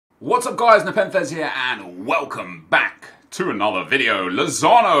What's up guys, NepentheZ here and welcome back to another video.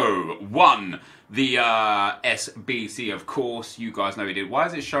 Lozano won the SBC, of course. You guys know he did. Why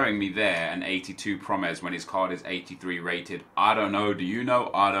is it showing me there an 82 Promes when his card is 83 rated? I don't know. Do you know?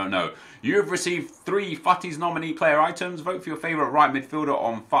 I don't know. You have received 3 Futties nominee player items. Vote for your favourite right midfielder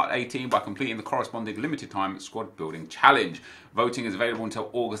on FUT18 by completing the corresponding limited time squad building challenge. Voting is available until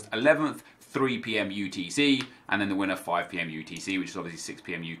August 11th. 3 PM UTC, and then the winner 5 PM UTC, which is obviously 6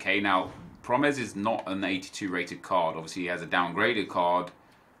 PM UK. Now, Promes is not an 82 rated card. Obviously, he has a downgraded card.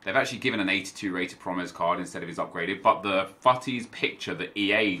 They've actually given an 82 rated Promes card instead of his upgraded, but the Futties picture that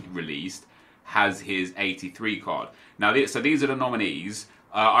EA released has his 83 card. Now, so these are the nominees.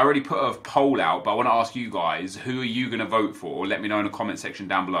 I already put a poll out, but I want to ask you guys, who are you going to vote for? Let me know in the comment section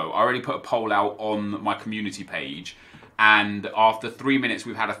down below. I already put a poll out on my community page. And after 3 minutes,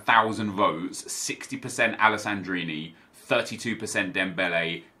 we've had 1,000 votes. 60% Alessandrini, 32%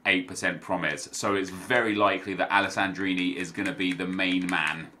 Dembele, 8% Promes. So it's very likely that Alessandrini is going to be the main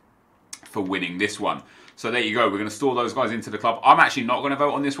man for winning this one. So there you go. We're going to store those guys into the club. I'm actually not going to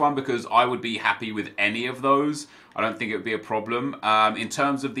vote on this one because I would be happy with any of those. I don't think it would be a problem. In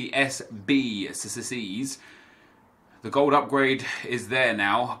terms of the SBCs, the gold upgrade is there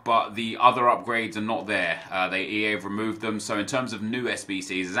now, but the other upgrades are not there. EA have removed them. So in terms of new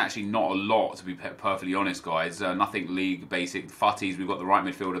SBCs, there's actually not a lot, to be perfectly honest, guys. Nothing league basic. Futties, we've got the right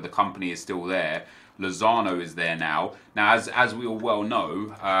midfielder. The company is still there. Lozano is there now. Now, as we all well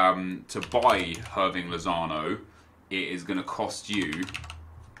know, to buy Irving Lozano, it is going to cost you,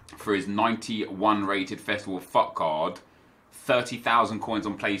 for his 91 rated Festival of FUT card, 30,000 coins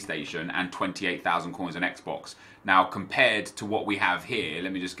on PlayStation and 28,000 coins on Xbox. Now, compared to what we have here,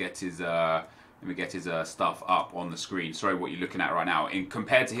 let me just get his stuff up on the screen. Sorry, what you're looking at right now.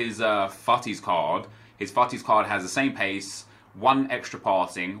 Compared to his Futties card, his Futties card has the same pace, 1 extra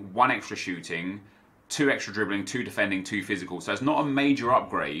passing, 1 extra shooting, 2 extra dribbling, 2 defending, 2 physical. So it's not a major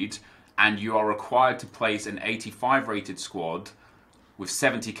upgrade, and you are required to place an 85 rated squad with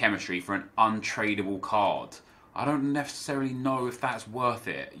 70 chemistry for an untradeable card. I don't necessarily know if that's worth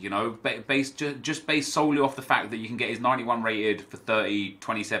it, you know, just based solely off the fact that you can get his 91 rated for 30,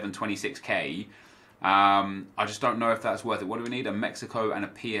 27, 26k. I just don't know if that's worth it. What do we need? A Mexico and a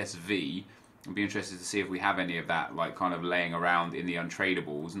PSV. I'd be interested to see if we have any of that, like, kind of laying around in the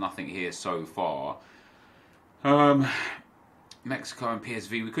untradables. Nothing here so far. Mexico and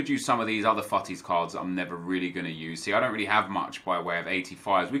PSV. We could use some of these other Futties cards that I'm never really going to use. See, I don't really have much by way of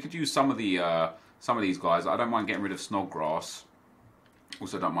 85s. We could use some of these guys. I don't mind getting rid of Snodgrass.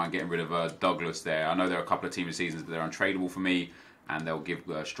 Also don't mind getting rid of Douglas there. I know there are a couple of team of seasons, but they're untradeable for me, and they'll give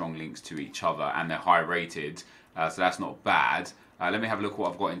strong links to each other, and they're high rated, so that's not bad. Let me have a look at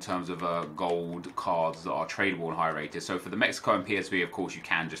what I've got in terms of gold cards that are tradable and high rated. So for the Mexico and PSV, of course, you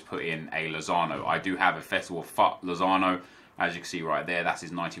can just put in a Lozano. I do have a Festival of FUT Lozano. As you can see right there, that's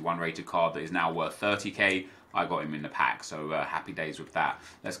his 91 rated card that is now worth 30k. I got him in the pack, so happy days with that.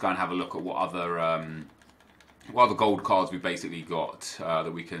 Let's go and have a look at what other gold cards we basically got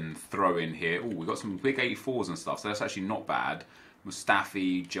that we can throw in here. Oh, we've got some big 84s and stuff, so that's actually not bad.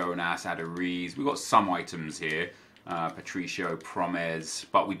 Mustafi, Jonas, Adariz. We've got some items here. Patricio, Promes,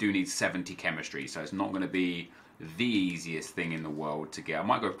 but we do need 70 chemistry, so it's not going to be the easiest thing in the world to get. I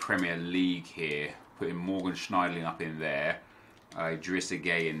might go Premier League here, put in Morgan Schneidling up in there, Idrissa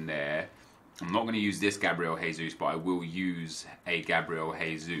Gueye in there. I'm not going to use this Gabriel Jesus, but I will use a Gabriel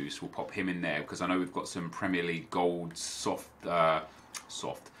Jesus. We'll pop him in there because I know we've got some Premier League gold some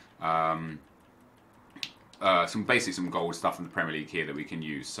gold stuff in the Premier League here that we can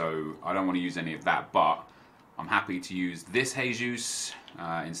use. So I don't want to use any of that, but I'm happy to use this Jesus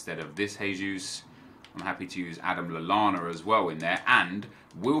instead of this Jesus. I'm happy to use Adam Lallana as well in there. And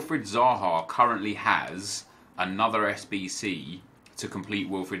Wilfried Zaha currently has another SBC to complete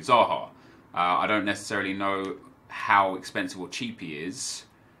Wilfried Zaha. I don't necessarily know how expensive or cheap he is,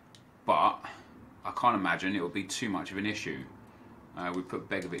 but I can't imagine it would be too much of an issue. We put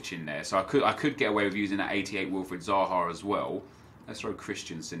Begovic in there, so I could get away with using that 88 Wilfried Zaha as well. Let's throw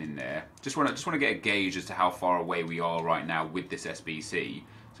Christensen in there. Just want to get a gauge as to how far away we are right now with this SBC.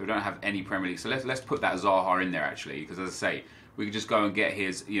 So we don't have any Premier League. So let's put that Zaha in there actually, because as I say, we could just go and get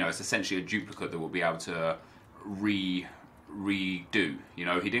his. You know, it's essentially a duplicate that we'll be able to redo. You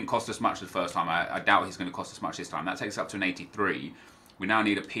know, he didn't cost us much the first time. I doubt he's going to cost us much this time. That takes us up to an 83. We now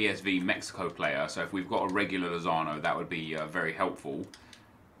need a PSV Mexico player. So if we've got a regular Lozano, that would be very helpful.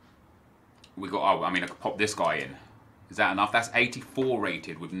 We got. Oh, I mean, I could pop this guy in. Is that enough? That's 84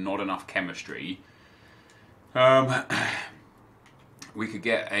 rated with not enough chemistry. we could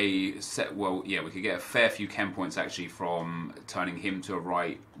get a set. Well, yeah, we could get a fair few chem points actually from turning him to a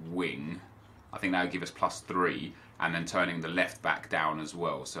right wing. I think that would give us +3, and then turning the left back down as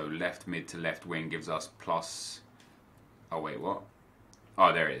well. So left mid to left wing gives us plus. Oh wait, what?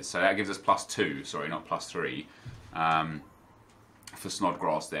 Oh, there it is. So that gives us +2. Sorry, not +3. For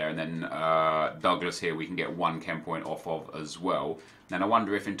Snodgrass there, and then Douglas here we can get 1 chem point off of as well. Then I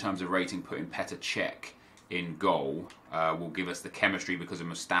wonder if in terms of rating putting NepentheZ in goal will give us the chemistry because of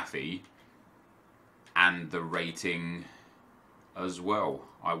Mustafi and the rating as well.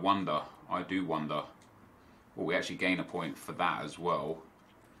 I wonder, I do wonder. Well, we actually gain a point for that as well.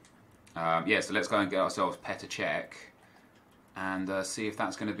 Yeah, so let's go and get ourselves NepentheZ and see if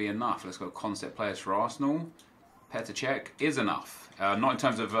that's going to be enough. Let's go concept players for Arsenal. NepentheZ is enough. Not in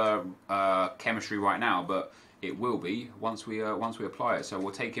terms of chemistry right now, but it will be once we apply it. So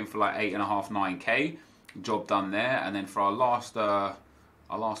we'll take him for like 8.5, 9k. Job done there. And then for our last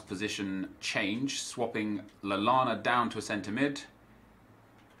position change, swapping Lallana down to a centre mid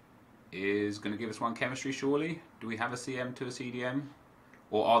is going to give us 1 chemistry. Surely, do we have a CM to a CDM,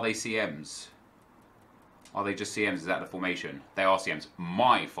 or are they CMs? Are they just CMs? Is that the formation? They are CMs.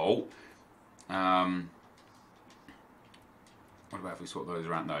 My fault. What about if we swap those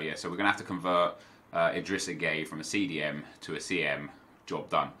around? No, yeah, so we're going to have to convert Idrissa Gueye from a CDM to a CM. Job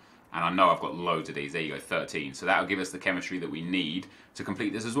done. And I know I've got loads of these. There you go, 13. So that'll give us the chemistry that we need to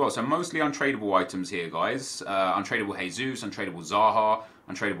complete this as well. So mostly untradeable items here, guys. Untradeable Jesus, untradeable Zaha,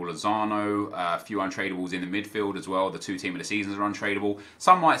 untradeable Lozano, a few untradables in the midfield as well. The 2 team of the seasons are untradeable.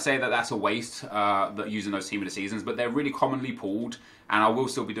 Some might say that that's a waste, that using those team of the seasons, but they're really commonly pulled. And I will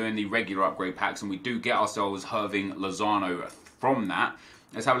still be doing the regular upgrade packs, and we do get ourselves Irving Lozano from that.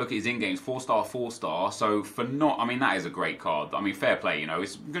 Let's have a look at his in-games, 4-star, 4-star. So for not, I mean, that is a great card. I mean, fair play, you know.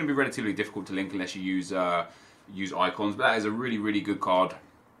 It's going to be relatively difficult to link unless you use icons, but that is a really, really good card.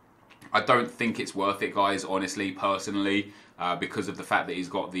 I don't think it's worth it, guys, honestly, personally, because of the fact that he's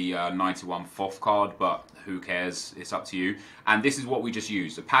got the 91 FOF card, but who cares? It's up to you. And this is what we just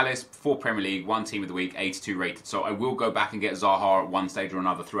used. The Palace, 4 Premier League, 1 team of the week, 82 rated. So I will go back and get Zaha at one stage or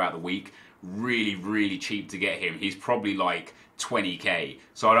another throughout the week. Really, really cheap to get him. He's probably like 20k,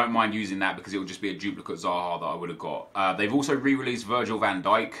 so I don't mind using that because it will just be a duplicate Zaha that I would have got. They've also re-released Virgil van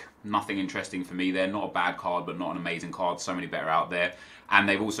Dijk. Nothing interesting for me there. Not a bad card, but not an amazing card. So many better out there. And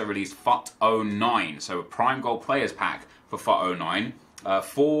they've also released FUT09, so a Prime Gold Players Pack for FUT09.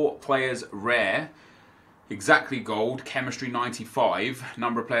 4 players rare, exactly gold, chemistry 95.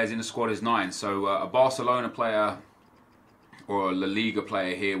 Number of players in the squad is 9. So a Barcelona player or a La Liga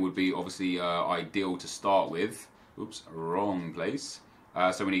player here would be obviously ideal to start with. Oops, wrong place.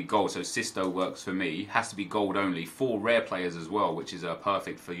 So we need gold. So Sisto works for me. Has to be gold only. 4 rare players as well, which is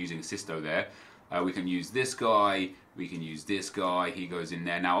perfect for using Sisto there. We can use this guy. We can use this guy. He goes in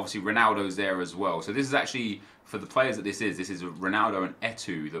there. Now, obviously, Ronaldo's there as well. So this is actually, for the players that this is Ronaldo and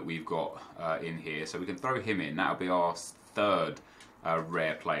Etu that we've got in here. So we can throw him in. That'll be our 3rd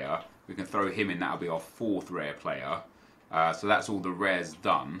rare player. We can throw him in. That'll be our 4th rare player. So that's all the rares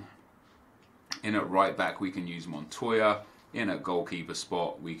done. In at right back, we can use Montoya. In at goalkeeper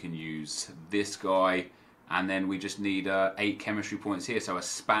spot, we can use this guy. And then we just need 8 chemistry points here. So a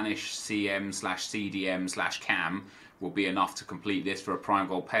Spanish CM/CDM/Cam will be enough to complete this for a Prime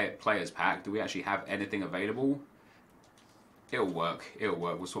Gold Players Pack. Do we actually have anything available? It'll work. It'll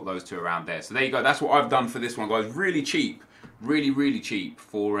work. We'll sort those 2 around there. So there you go. That's what I've done for this one, guys. Really cheap. Really, really cheap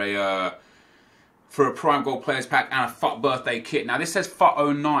for a Prime Gold Players Pack and a FUT birthday kit. Now this says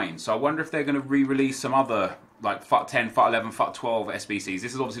FUT09, so I wonder if they're going to re-release some other, like FUT10, FUT11, FUT12 SBCs.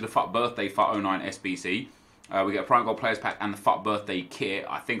 This is obviously the FUT birthday FUT09 SBC. We get a Prime Gold Players Pack and the FUT birthday kit.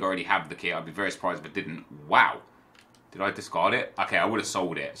 I think I already have the kit. I'd be very surprised if I didn't. Wow. Did I discard it? Okay, I would have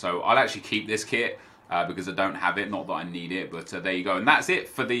sold it. So I'll actually keep this kit because I don't have it. Not that I need it, but there you go. And that's it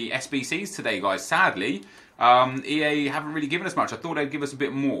for the SBCs today, guys. Sadly, EA haven't really given us much. I thought they'd give us a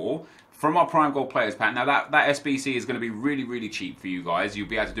bit more from our Prime Gold Players Pack. Now that SBC is going to be really, really cheap for you guys. You'll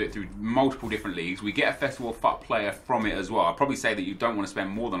be able to do it through multiple different leagues. We get a Festival of FUT player from it as well. I'd probably say that you don't want to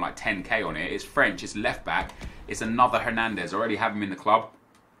spend more than like 10k on it. It's French, it's left back, it's another Hernandez. I already have him in the club,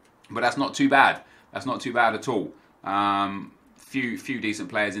 but that's not too bad. That's not too bad at all. Few decent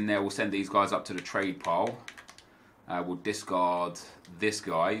players in there. We'll send these guys up to the trade pile. We'll discard this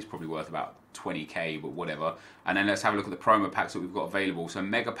guy. He's probably worth about 20k, but whatever. And then let's have a look at the promo packs that we've got available. So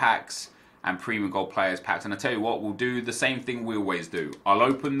mega packs and premium gold players packs. And I tell you what, we'll do the same thing we always do. I'll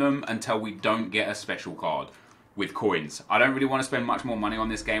open them until we don't get a special card with coins. I don't really want to spend much more money on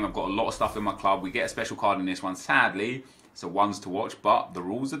this game. I've got a lot of stuff in my club. We get a special card in this one. Sadly, it's a ones to watch, but the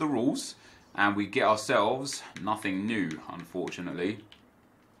rules are the rules. And we get ourselves nothing new, unfortunately.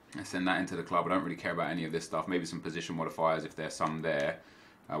 Let's send that into the club. I don't really care about any of this stuff. Maybe some position modifiers if there's some there.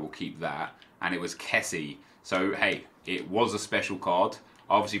 We'll keep that. And it was Kessie. So, hey, it was a special card.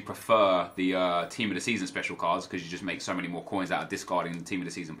 I obviously prefer the Team of the Season special cards because you just make so many more coins out of discarding the Team of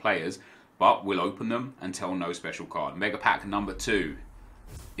the Season players. But we'll open them until no special card. Mega Pack number 2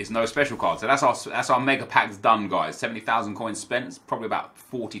 is no special card. So that's our Mega Packs done, guys. 70,000 coins spent. It's probably about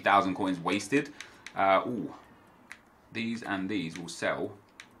 40,000 coins wasted. Ooh, these and these will sell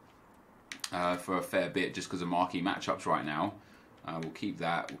for a fair bit just because of marquee matchups right now. We'll keep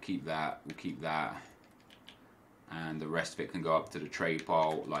that, we'll keep that, we'll keep that. And the rest of it can go up to the trade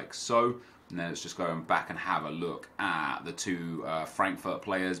pile like so. And then let's just go back and have a look at the 2 Frankfurt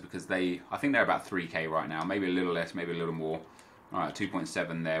players because I think they're about 3k right now. Maybe a little less, maybe a little more. Alright,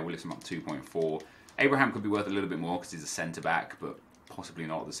 2.7 there. We'll lift him up to 2.4. Abraham could be worth a little bit more because he's a centre back, but possibly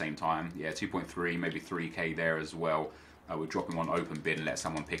not at the same time. Yeah, 2.3, maybe 3k there as well. We'll drop him on open bid and let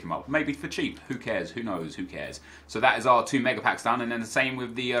someone pick him up. Maybe for cheap. Who cares? Who knows? Who cares? So that is our 2 Mega Packs done. And then the same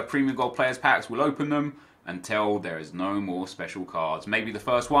with the Premium Gold Players Packs. We'll open them until there is no more special cards. Maybe the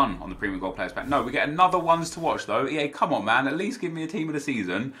first one on the Premium Gold Players Pack. No, we get another ones to watch though. EA, come on man. At least give me a Team of the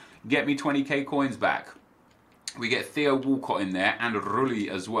Season. Get me 20k coins back. We get Theo Walcott in there and Rulli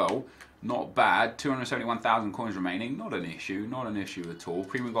as well. Not bad. 271,000 coins remaining. Not an issue. Not an issue at all.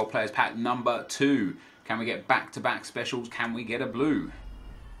 Premium Gold Players Pack number 2. Can we get back-to-back specials? Can we get a blue?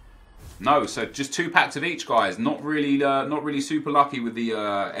 No, so just 2 packs of each, guys. Not really super lucky with the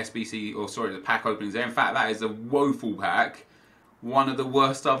SBC, or sorry, the pack openings there. In fact, that is a woeful pack. One of the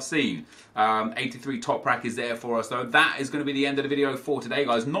worst I've seen. 83 top pack is there for us, though. That is going to be the end of the video for today,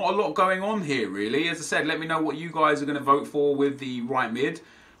 guys. Not a lot going on here, really. As I said, let me know what you guys are going to vote for with the right mid.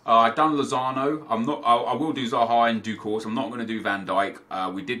 I've done Lozano. I will do Zaha in due course. I'm not going to do Van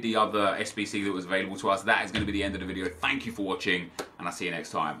Dijk. We did the other SBC that was available to us. That is going to be the end of the video. Thank you for watching, and I'll see you next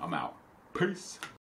time. I'm out. Peace.